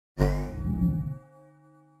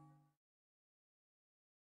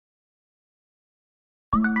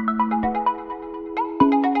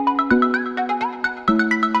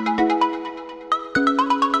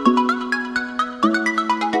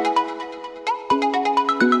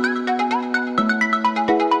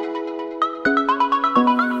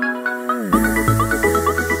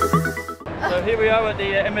are at the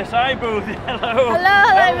MSI booth. Hello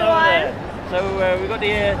everyone. So we've got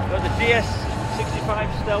the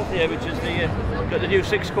GS65 Stealth here, which is got the new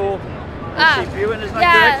 6-core CPU, and isn't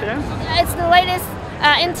that correct? Yeah? It's the latest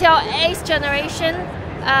Intel 8th generation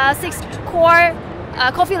 6-core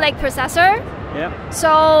Coffee Lake processor. Yeah.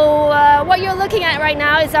 So what you're looking at right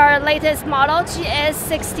now is our latest model,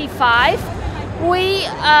 GS65. We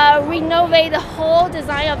renovate the whole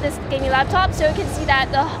design of this gaming laptop, so you can see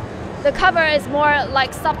that the cover is more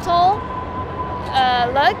like subtle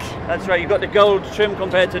look. That's right. You've got the gold trim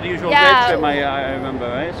compared to the usual red trim. I remember,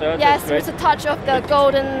 right? So yes, with a touch of the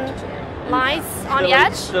golden lines on the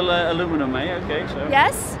edge. Still aluminum, eh? Okay. So.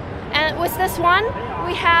 Yes. And with this one,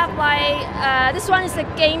 we have like, this one is a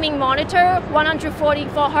gaming monitor,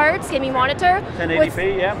 144 Hz gaming monitor.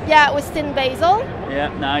 1080p, yeah. Yeah, with thin bezel. Yeah,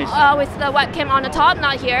 nice. With the webcam on the top,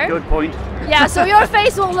 not here. Good point. Yeah, so your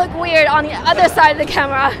face will look weird on the other side of the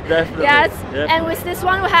camera. Definitely. Yes. Definitely. And with this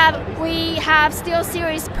one, we have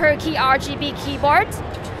SteelSeries per key RGB keyboard,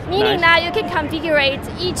 meaning that you can configure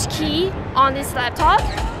each key on this laptop.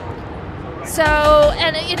 So,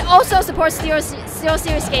 and it also supports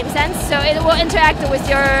SteelSeries GameSense, so it will interact with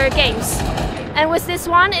your games. And with this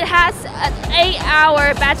one, it has an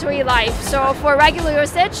 8-hour battery life. So for regular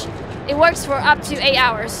usage, it works for up to 8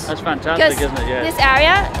 hours. That's fantastic, isn't it? Yeah. This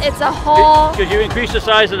area, it's a whole... Because you increase the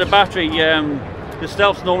size of the battery, the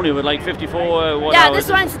Stealth's normally with like 54 watt Yeah, hours.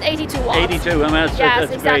 this one's 82 watts. 82, I mean, that's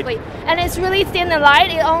exactly. Great. And it's really thin and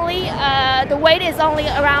light. It only, the weight is only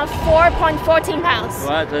around 4.14 pounds.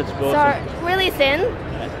 Right, that's awesome. So really thin.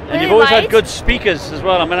 And you've always had good speakers as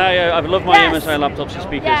well. I mean, I've loved my MSI laptops for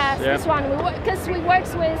speakers. Yes, this one, because we work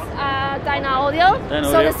with Dyna Audio.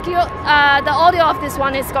 The audio of this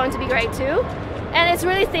one is going to be great too. And it's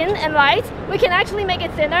really thin and light. We can actually make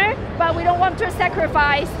it thinner, but we don't want to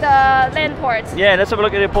sacrifice the LAN port. Yeah, let's have a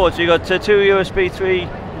look at the ports. You got 2 USB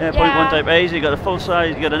 3.1 Type A's. You got a full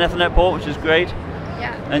size. You got an Ethernet port, which is great.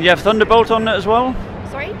 Yeah. And you have Thunderbolt on it as well.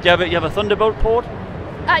 Sorry. Do you have a Thunderbolt port?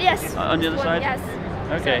 Yes. On the other side. Yes.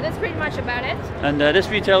 Okay. So that's pretty much about it. And this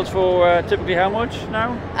retails for typically how much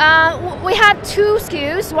now? We have 2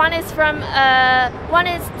 SKUs. One is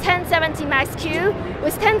 1070 Max Q.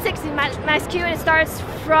 With 1060 Max Q, it starts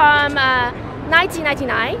from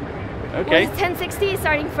 $19.99. Okay. With 1060, it's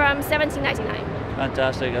starting from $17.99.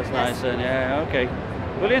 Fantastic. That's nice. And yeah. Okay.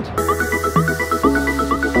 Brilliant.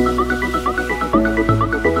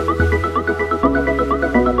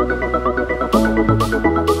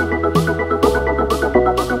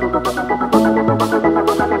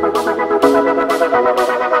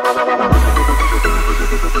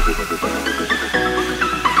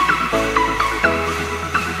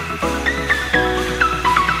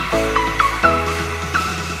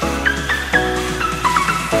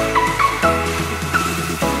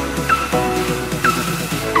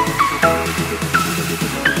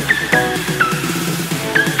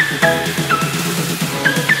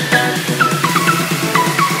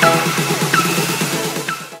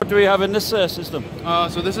 What do we have in this system?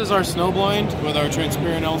 So this is our snowblind with our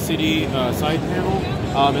transparent LCD side panel.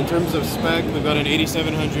 In terms of spec, we've got an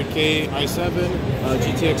 8700K i7,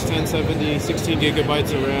 GTX 1070, 16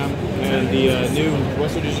 gigabytes of RAM, and the new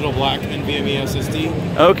Western Digital Black NVMe SSD.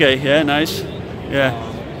 Okay, yeah, nice. Yeah.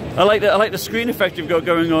 I like the screen effect you've got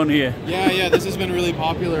going on here. Yeah, this has been really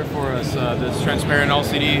popular for us, this transparent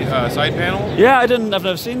LCD side panel. Yeah, I've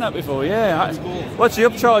never seen that before, yeah. That's cool. What's the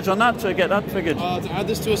upcharge on that to get that figured? To add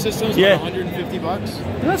this to a system is about 150 bucks.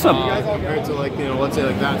 That's compared to like, let's say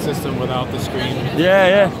like that system without the screen.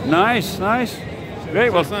 Yeah, nice. Great,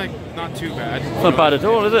 so well, it's not too bad. It's not bad at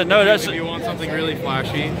all, is it? No, if you want something really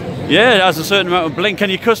flashy. Yeah, it has a certain amount of blink. Can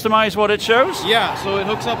you customize what it shows? Yeah, so it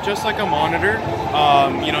hooks up just like a monitor.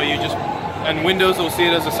 And Windows will see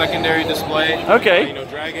it as a secondary display. Okay.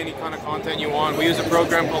 Drag any kind of content you want. We use a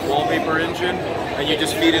program called Wallpaper Engine, and you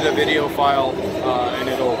just feed it a video file, and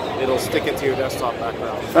it'll stick it to your desktop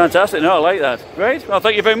background. Fantastic. No, I like that. Great. Well,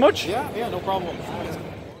 thank you very much. Yeah, no problem.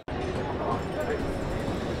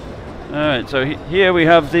 Alright, so here we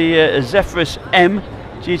have the Zephyrus M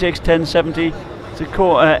GTX 1070. It's a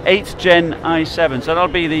core 8th gen i7, so that'll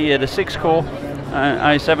be the 6-core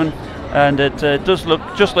i7, and it does look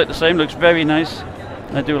just like the same. Looks very nice.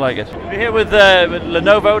 I do like it. We're here with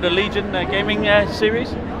Lenovo, the Legion gaming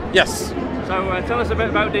series. Yes. So tell us a bit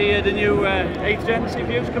about the new 8th gen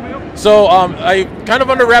CPUs coming up. So I kind of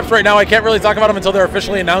under wraps right now. I can't really talk about them until they're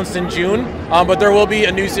officially announced in June. But there will be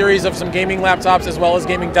a new series of some gaming laptops as well as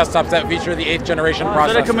gaming desktops that feature the 8th generation processor.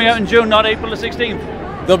 So they're coming out in June, not April the 16th?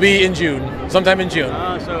 They'll be in June, sometime in June.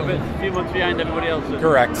 So a few months behind everybody else.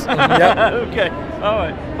 Correct. Yep. Okay. All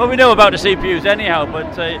right. Well, we know about the CPUs anyhow,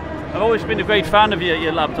 but I've always been a great fan of your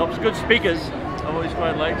laptops. Good speakers. I've always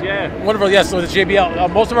quite liked. Yeah. Wonderful. Yes. So the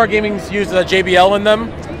JBL. Most of our gamings use JBL in them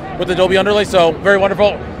with the Dolby underlay. So very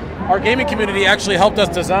wonderful. Our gaming community actually helped us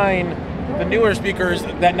design the newer speakers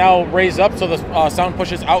that now raise up so the sound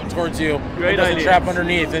pushes out towards you. Great it doesn't idea. trap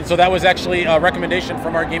underneath. And so that was actually a recommendation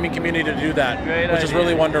from our gaming community to do that, which is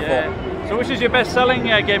really wonderful. Yeah. So which is your best-selling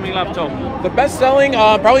gaming laptop? The best-selling,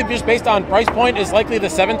 probably just based on price point, is likely the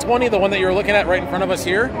 720, the one that you're looking at right in front of us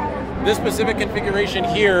here. This specific configuration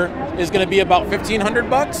here is going to be about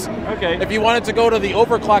 $1,500. Okay. If you wanted to go to the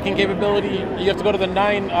overclocking capability, you have to go to the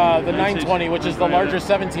 920, which is the larger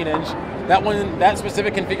 17-inch. That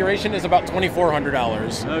specific configuration is about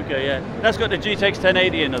 $2,400. Okay, yeah. That's got the GTX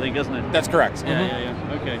 1080 in, I think, isn't it? That's correct.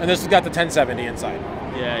 Yeah. Okay. And this has got the 1070 inside.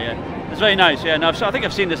 Yeah. It's very nice. Yeah. No, I think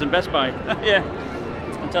I've seen this in Best Buy. Yeah.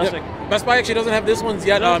 Fantastic. Yep. Best Buy actually doesn't have this ones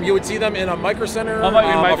yet. You would see them in a Micro Center,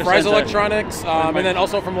 Fry's Electronics, and then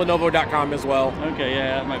also from Lenovo.com as well. Okay,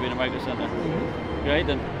 yeah, that might be in a Micro Center. Great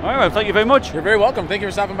then. All right, well, thank you very much. You're very welcome. Thank you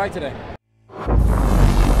for stopping by today.